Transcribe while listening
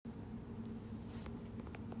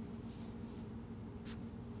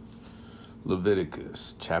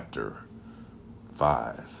Leviticus chapter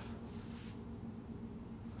 5.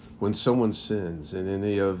 When someone sins in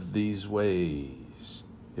any of these ways,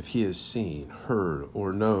 if he has seen, heard,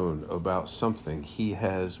 or known about something he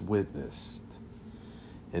has witnessed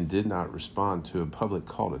and did not respond to a public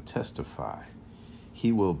call to testify,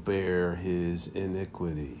 he will bear his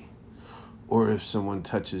iniquity. Or if someone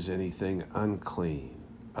touches anything unclean,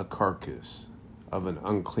 a carcass of an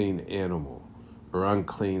unclean animal, or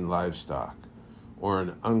unclean livestock, or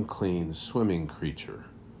an unclean swimming creature,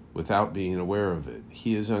 without being aware of it,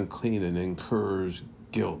 he is unclean and incurs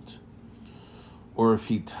guilt. Or if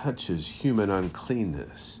he touches human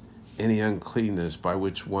uncleanness, any uncleanness by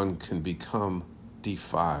which one can become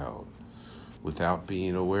defiled, without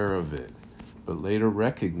being aware of it, but later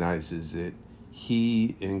recognizes it,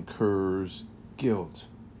 he incurs guilt.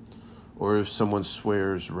 Or if someone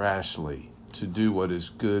swears rashly to do what is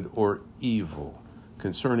good or evil,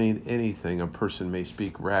 concerning anything a person may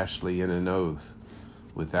speak rashly in an oath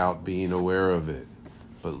without being aware of it,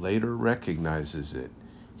 but later recognizes it,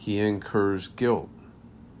 he incurs guilt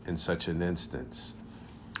in such an instance.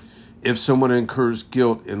 If someone incurs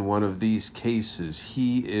guilt in one of these cases,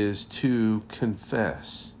 he is to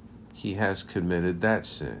confess he has committed that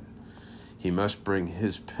sin. He must bring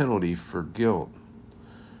his penalty for guilt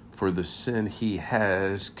for the sin he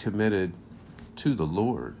has committed to the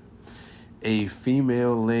Lord. A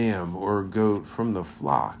female lamb or goat from the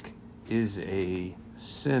flock is a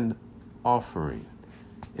sin offering.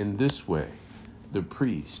 In this way, the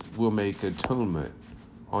priest will make atonement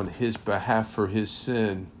on his behalf for his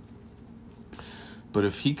sin. But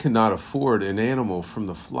if he cannot afford an animal from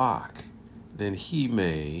the flock, then he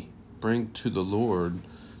may bring to the Lord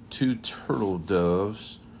 2 turtle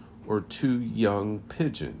doves or 2 young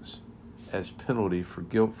pigeons as penalty for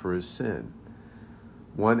guilt for his sin,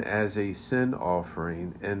 one as a sin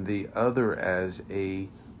offering and the other as a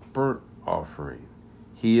burnt offering.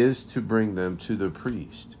 He is to bring them to the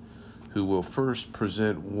priest, who will first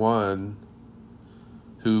present the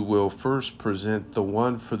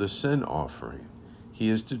one for the sin offering. He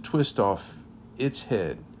is to twist off its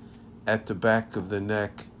head at the back of the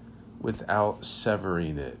neck without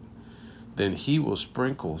severing it. Then he will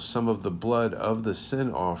sprinkle some of the blood of the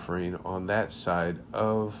sin offering on that side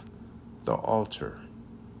of the altar,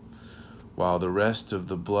 while the rest of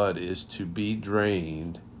the blood is to be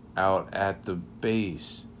drained out at the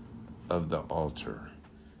base of the altar.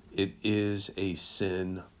 It is a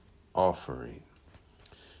sin offering.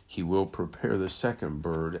 He will prepare the second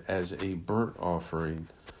bird as a burnt offering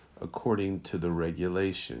according to the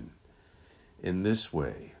regulation. In this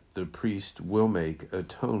way, the priest will make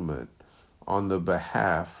atonement on the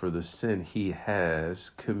behalf for the sin he has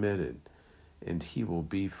committed, and he will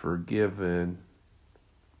be forgiven.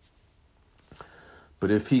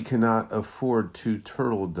 But if he cannot afford 2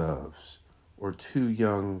 turtle doves or 2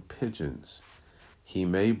 young pigeons, he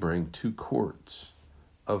may bring 2 quarts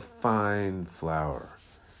of fine flour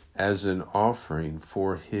as an offering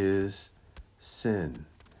for his sin.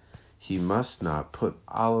 He must not put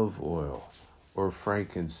olive oil or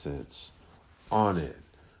frankincense on it,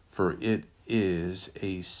 for it is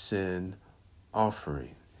a sin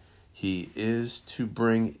offering. He is to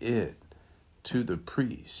bring it to the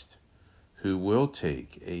priest, who will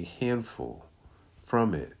take a handful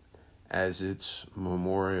from it as its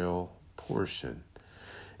memorial portion,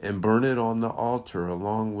 and burn it on the altar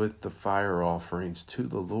along with the fire offerings to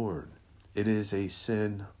the Lord. It is a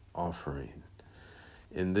sin offering.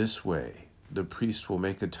 In this way, the priest will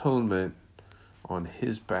make atonement on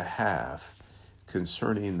his behalf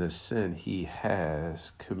concerning the sin he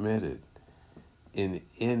has committed. In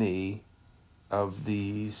any of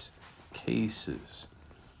these cases,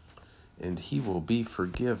 and he will be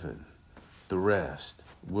forgiven. The rest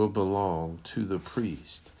will belong to the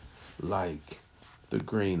priest, like the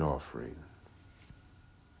grain offering.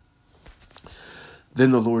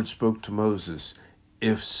 Then the Lord spoke to Moses,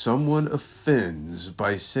 "If someone offends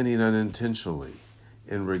by sinning unintentionally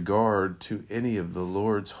in regard to any of the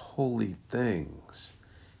Lord's holy things,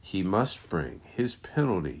 he must bring his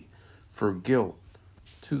penalty for guilt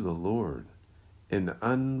to the Lord, an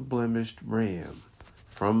unblemished ram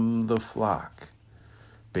from the flock,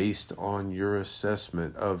 based on your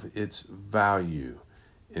assessment of its value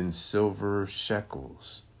in silver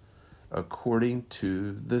shekels, according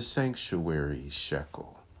to the sanctuary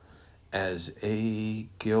shekel. As a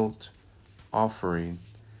guilt offering,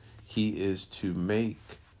 he is to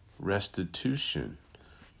make restitution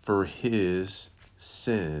for his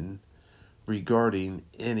sin regarding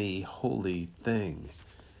any holy thing,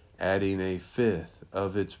 adding 1/5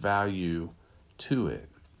 of its value to it,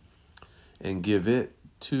 and give it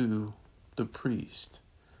to the priest.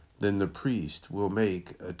 Then the priest will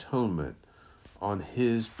make atonement on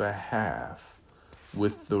his behalf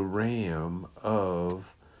with the ram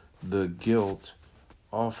of the guilt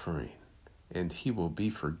offering, and he will be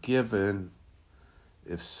forgiven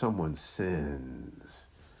if someone sins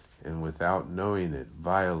and without knowing it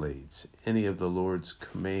violates any of the Lord's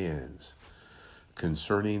commands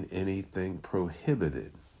concerning anything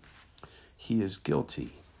prohibited. He is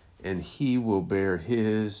guilty, and he will bear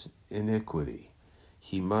his iniquity.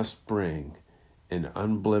 He must bring an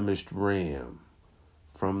unblemished ram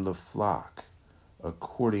from the flock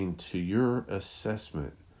according to your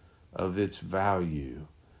assessment of its value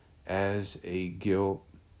as a guilt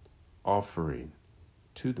offering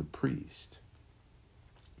to the priest.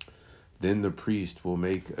 Then the priest will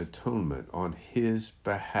make atonement on his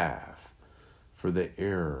behalf for the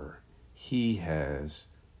error he has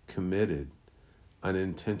committed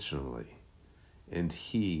unintentionally, and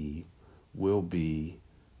he will be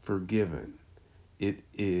forgiven. It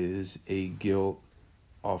is a guilt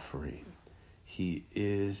offering. He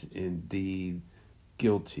is indeed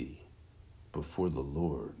guilty before the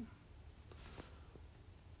Lord.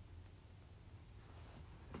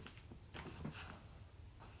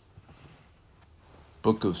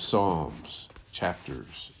 Book of Psalms,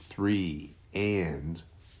 chapters 3 and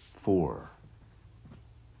 4.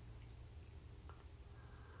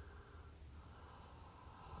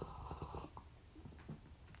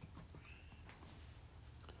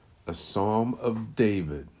 A Psalm of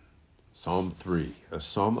David, Psalm 3, a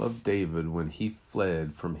Psalm of David when he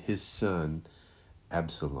fled from his son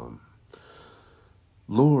Absalom.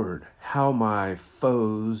 Lord, how my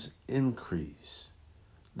foes increase.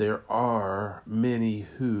 There are many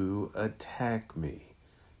who attack me.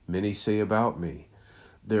 Many say about me,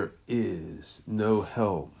 there is no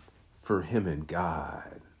help for him in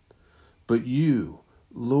God. But you,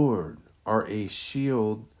 Lord, are a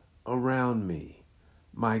shield around me,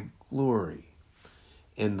 my glory,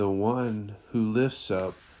 and the one who lifts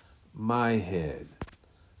up my head.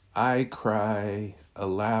 I cry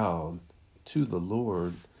aloud to the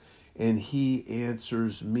Lord, and he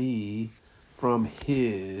answers me from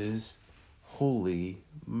his holy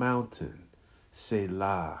mountain.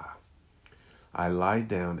 Selah. I lie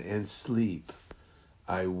down and sleep.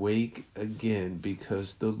 I wake again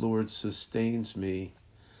because the Lord sustains me.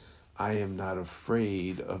 I am not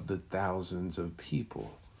afraid of the thousands of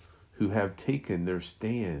people who have taken their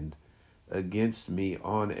stand against me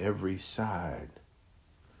on every side.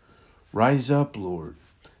 Rise up, Lord.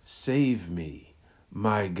 Save me,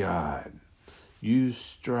 my God. You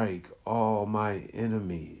strike all my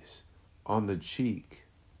enemies on the cheek.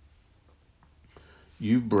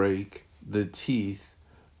 You break the teeth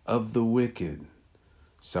of the wicked.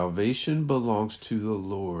 Salvation belongs to the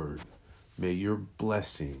Lord. May your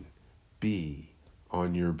blessing be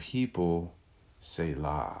on your people.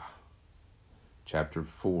 Selah. Chapter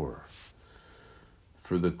 4.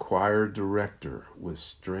 For the choir director with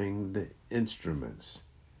stringed instruments,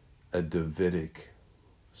 a Davidic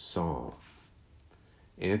psalm.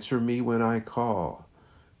 Answer me when I call,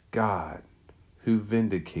 God, who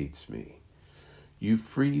vindicates me. You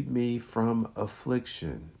freed me from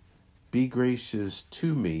affliction. Be gracious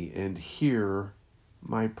to me and hear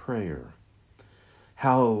my prayer.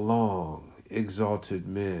 How long, exalted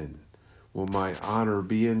men, will my honor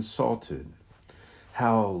be insulted?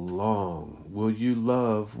 How long will you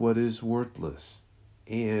love what is worthless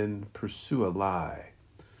and pursue a lie?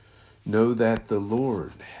 Know that the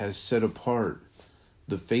Lord has set apart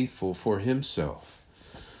the faithful for himself.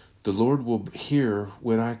 The Lord will hear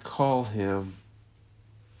when I call him.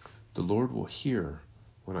 The Lord will hear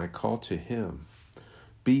when I call to him.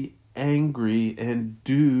 Be angry and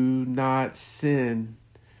do not sin.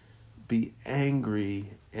 Be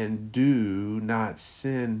angry and do not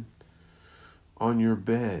sin. On your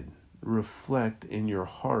bed, reflect in your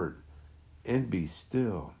heart and be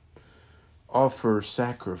still. Offer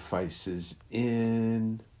sacrifices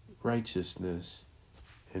in righteousness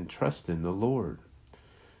and trust in the Lord.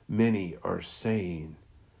 Many are saying,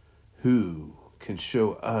 who can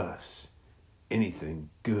show us anything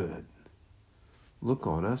good? Look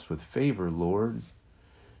on us with favor, Lord.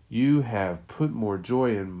 You have put more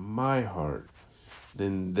joy in my heart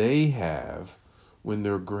than they have when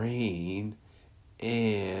their grain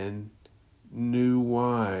and new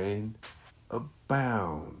wine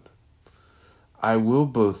abound. I will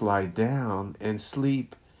both lie down and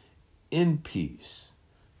sleep in peace.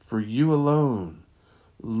 For you alone,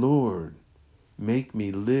 Lord, make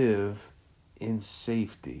me live in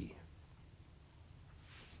safety.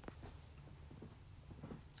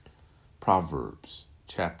 Proverbs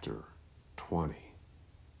chapter 20.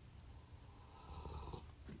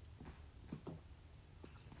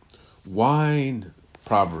 Wine,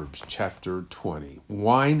 Proverbs chapter 20.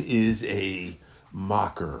 Wine is a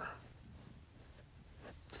mocker.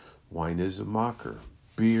 Wine is a mocker.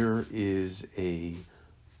 Beer is a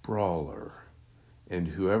brawler. And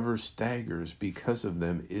whoever staggers because of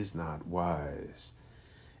them is not wise.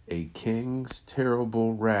 A king's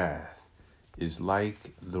terrible wrath is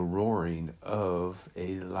like the roaring of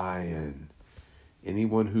a lion.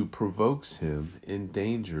 Anyone who provokes him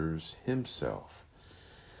endangers himself.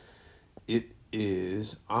 It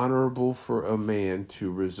is honorable for a man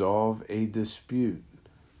to resolve a dispute,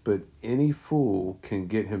 but any fool can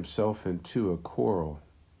get himself into a quarrel.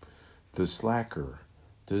 The slacker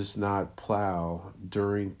does not plow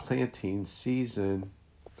during planting season.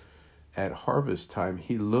 At harvest time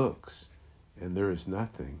he looks, and there is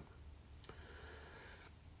nothing.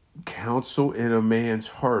 Counsel in a man's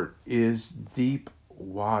heart is deep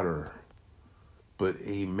water, but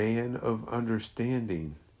a man of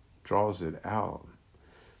understanding draws it out.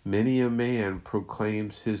 Many a man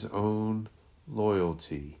proclaims his own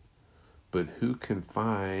loyalty, but who can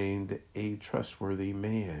find a trustworthy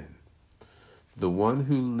man? The one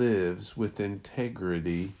who lives with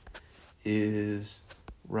integrity is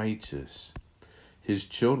righteous. His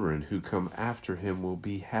children who come after him will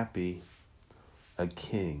be happy. A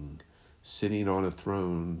king sitting on a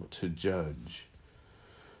throne to judge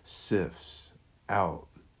sifts out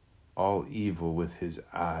all evil with his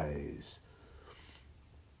eyes.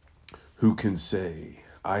 Who can say,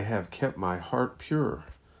 I have kept my heart pure,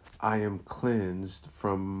 I am cleansed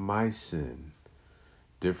from my sin?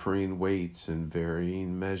 Differing weights and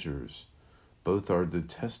varying measures, both are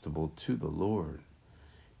detestable to the Lord.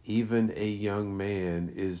 Even a young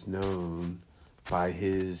man is known by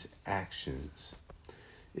his actions,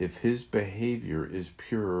 if his behavior is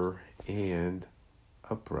pure and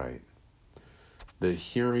upright. The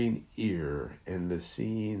hearing ear and the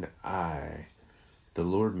seeing eye, the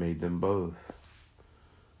Lord made them both.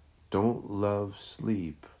 Don't love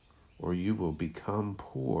sleep, or you will become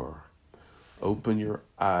poor. Open your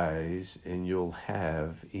eyes, and you'll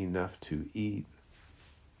have enough to eat.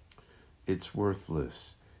 It's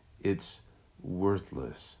worthless. It's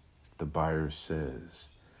worthless, the buyer says.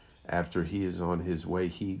 After he is on his way,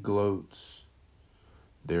 he gloats.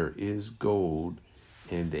 There is gold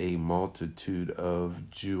and a multitude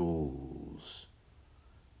of jewels,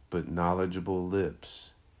 but knowledgeable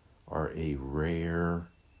lips are a rare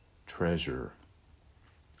treasure.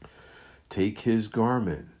 Take his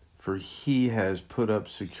garment, for he has put up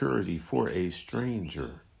security for a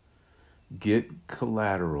stranger. Get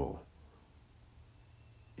collateral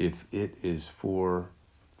if it is for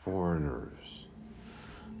foreigners.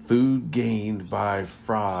 Food gained by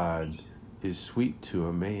fraud is sweet to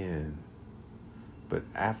a man, but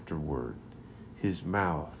afterward his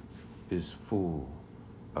mouth is full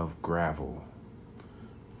of gravel.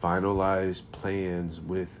 Finalize plans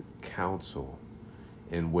with counsel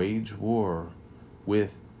and wage war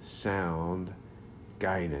with sound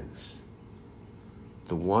guidance.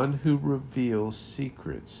 The one who reveals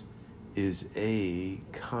secrets is a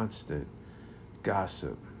constant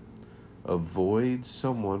gossip. Avoid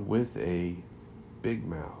someone with a big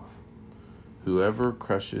mouth. Whoever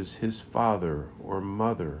crushes his father or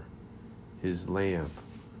mother, his lamp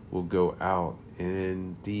will go out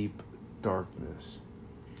in deep darkness.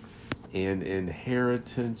 An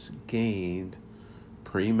inheritance gained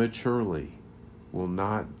prematurely will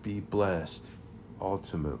not be blessed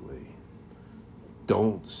ultimately.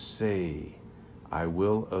 Don't say, I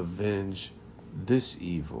will avenge this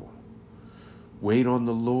evil. Wait on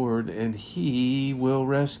the Lord, and he will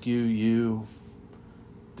rescue you.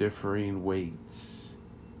 Differing weights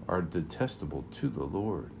are detestable to the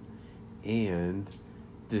Lord, and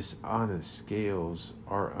dishonest scales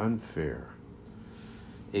are unfair.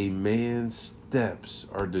 A man's steps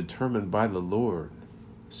are determined by the Lord,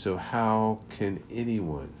 so how can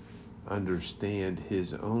anyone understand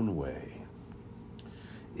his own way?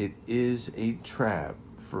 It is a trap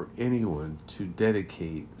for anyone to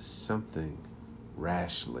dedicate something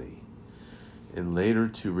rashly and later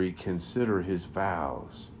to reconsider his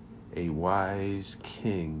vows. A wise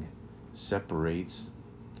king separates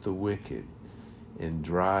the wicked and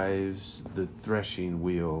drives the threshing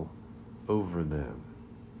wheel over them.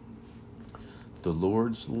 The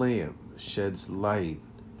Lord's lamp sheds light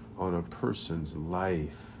on a person's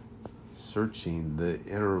life, searching the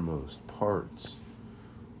innermost parts.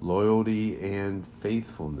 Loyalty and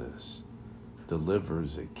faithfulness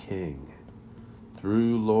delivers a king.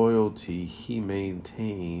 Through loyalty, he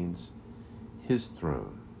maintains his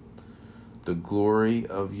throne. The glory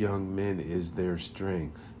of young men is their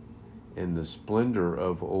strength, and the splendor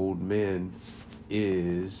of old men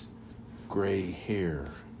is gray hair.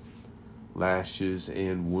 Lashes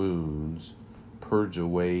and wounds purge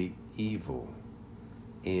away evil,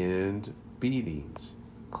 and beatings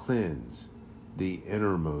cleanse the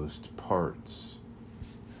innermost parts.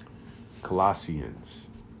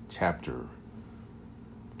 Colossians chapter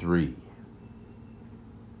 3.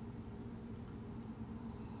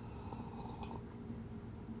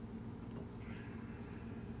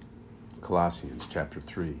 Colossians chapter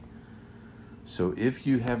 3. So if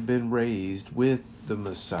you have been raised with the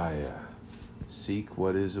Messiah, seek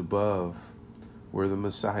what is above, where the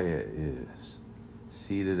Messiah is,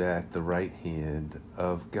 seated at the right hand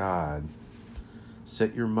of God.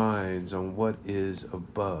 Set your minds on what is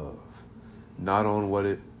above,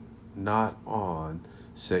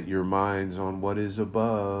 set your minds on what is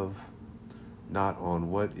above, not on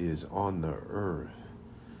what is on the earth.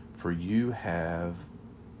 For you have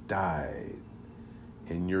died,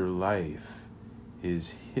 and your life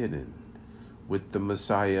is hidden with the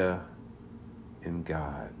Messiah in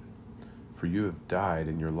God. For you have died,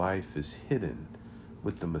 and your life is hidden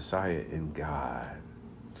with the Messiah in God.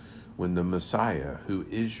 When the Messiah, who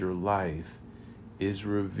is your life, is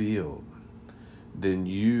revealed, then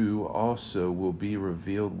you also will be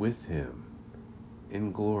revealed with him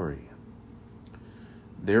in glory.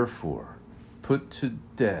 Therefore, put to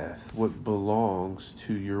death what belongs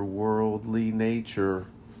to your worldly nature: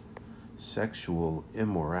 sexual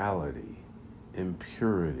immorality,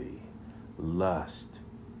 impurity, lust,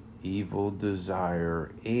 evil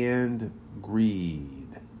desire, and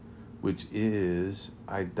greed, which is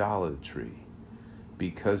idolatry.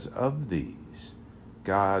 Because of these,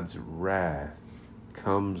 God's wrath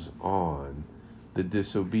comes on the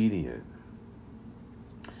disobedient.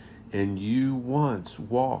 And you once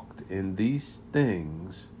walked in these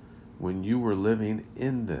things when you were living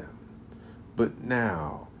in them. But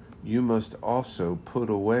now you must also put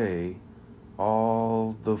away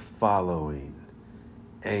all the following: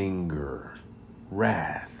 anger,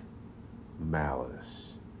 wrath,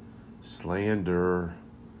 malice, slander,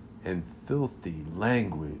 and filthy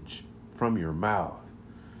language from your mouth.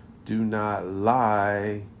 Do not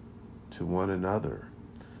lie to one another,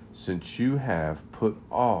 since you have put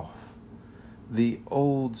off the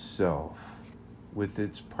old self with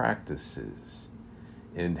its practices,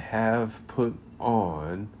 and have put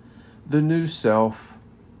on the new self.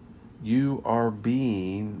 You are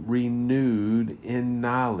being renewed in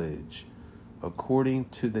knowledge, according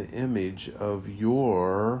to the image of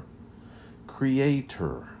your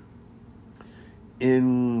Creator.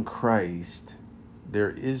 In Christ, there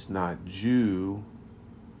is not Jew.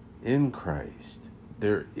 In Christ,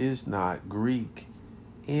 there is not Greek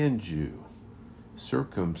and Jew,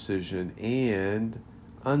 circumcision and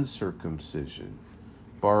uncircumcision,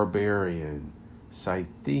 barbarian,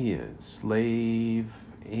 Scythian, slave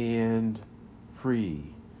and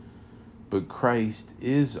free. But Christ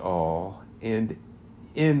is all and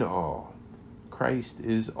in all. Christ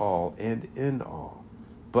is all and in all.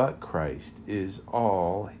 But Christ is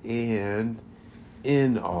all and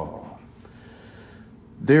in all.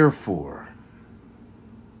 Therefore,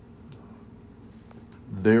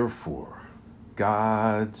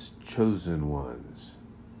 God's chosen ones,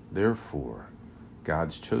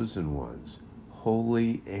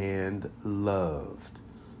 holy and loved,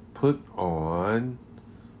 put on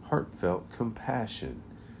heartfelt compassion,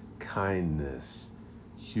 kindness,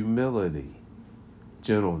 humility,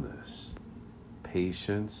 gentleness,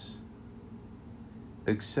 patience,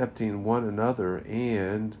 accepting one another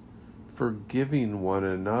and forgiving one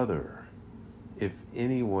another if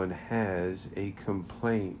anyone has a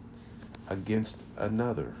complaint against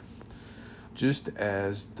another. Just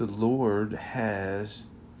as the Lord has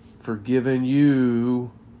forgiven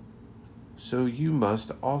you, so you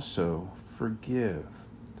must also forgive.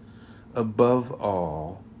 Above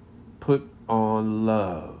all, put on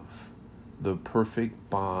love, the perfect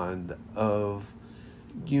bond of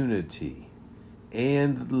unity,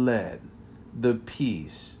 and let the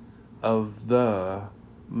peace of the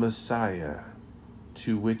Messiah,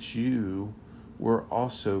 to which you were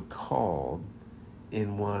also called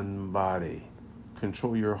in one body,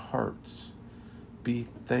 control your hearts. Be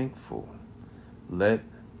thankful. Let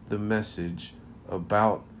the message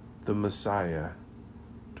about the Messiah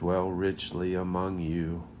dwell richly among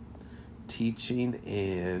you, teaching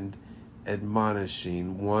and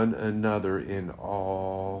admonishing one another in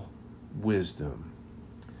all wisdom,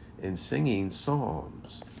 and singing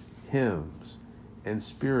psalms, hymns, and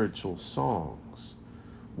spiritual songs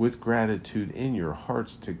with gratitude in your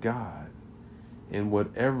hearts to God. And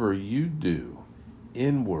whatever you do,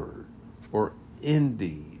 in word or in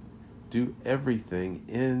deed, do everything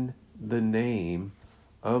in the name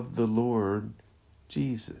of the Lord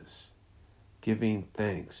Jesus, giving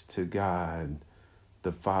thanks to God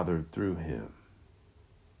the Father through him.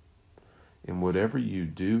 And whatever you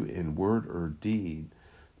do in word or deed,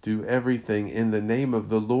 do everything in the name of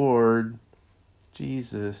the Lord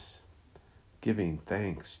Jesus, giving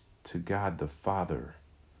thanks to God the Father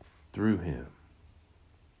through him.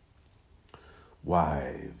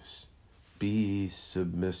 Wives, be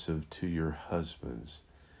submissive to your husbands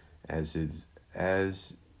as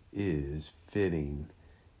is fitting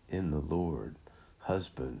in the Lord.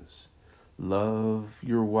 Husbands, love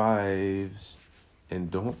your wives and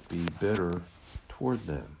don't be bitter toward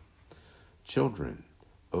them. Children,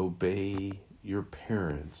 obey your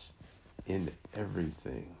parents in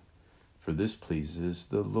everything, for this pleases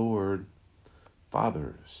the Lord.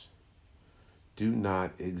 Fathers, do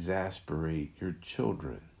not exasperate your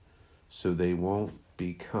children so they won't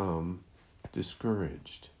become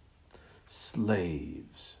discouraged.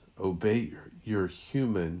 Slaves, obey your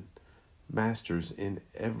human masters in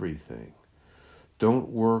everything. Don't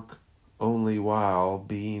work only while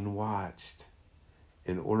being watched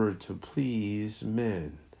in order to please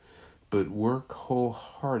men, but work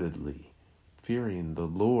wholeheartedly, fearing the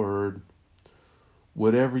Lord.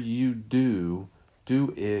 Whatever you do,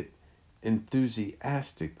 do it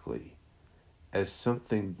enthusiastically, as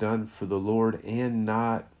something done for the Lord and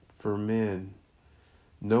not for men,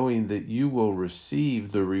 knowing that you will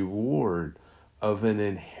receive the reward of an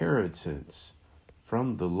inheritance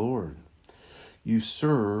from the Lord. You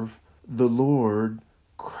serve the Lord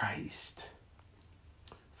Christ.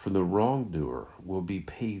 For the wrongdoer will be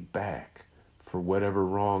paid back for whatever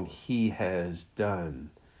wrong he has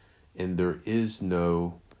done, and there is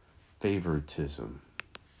no favoritism.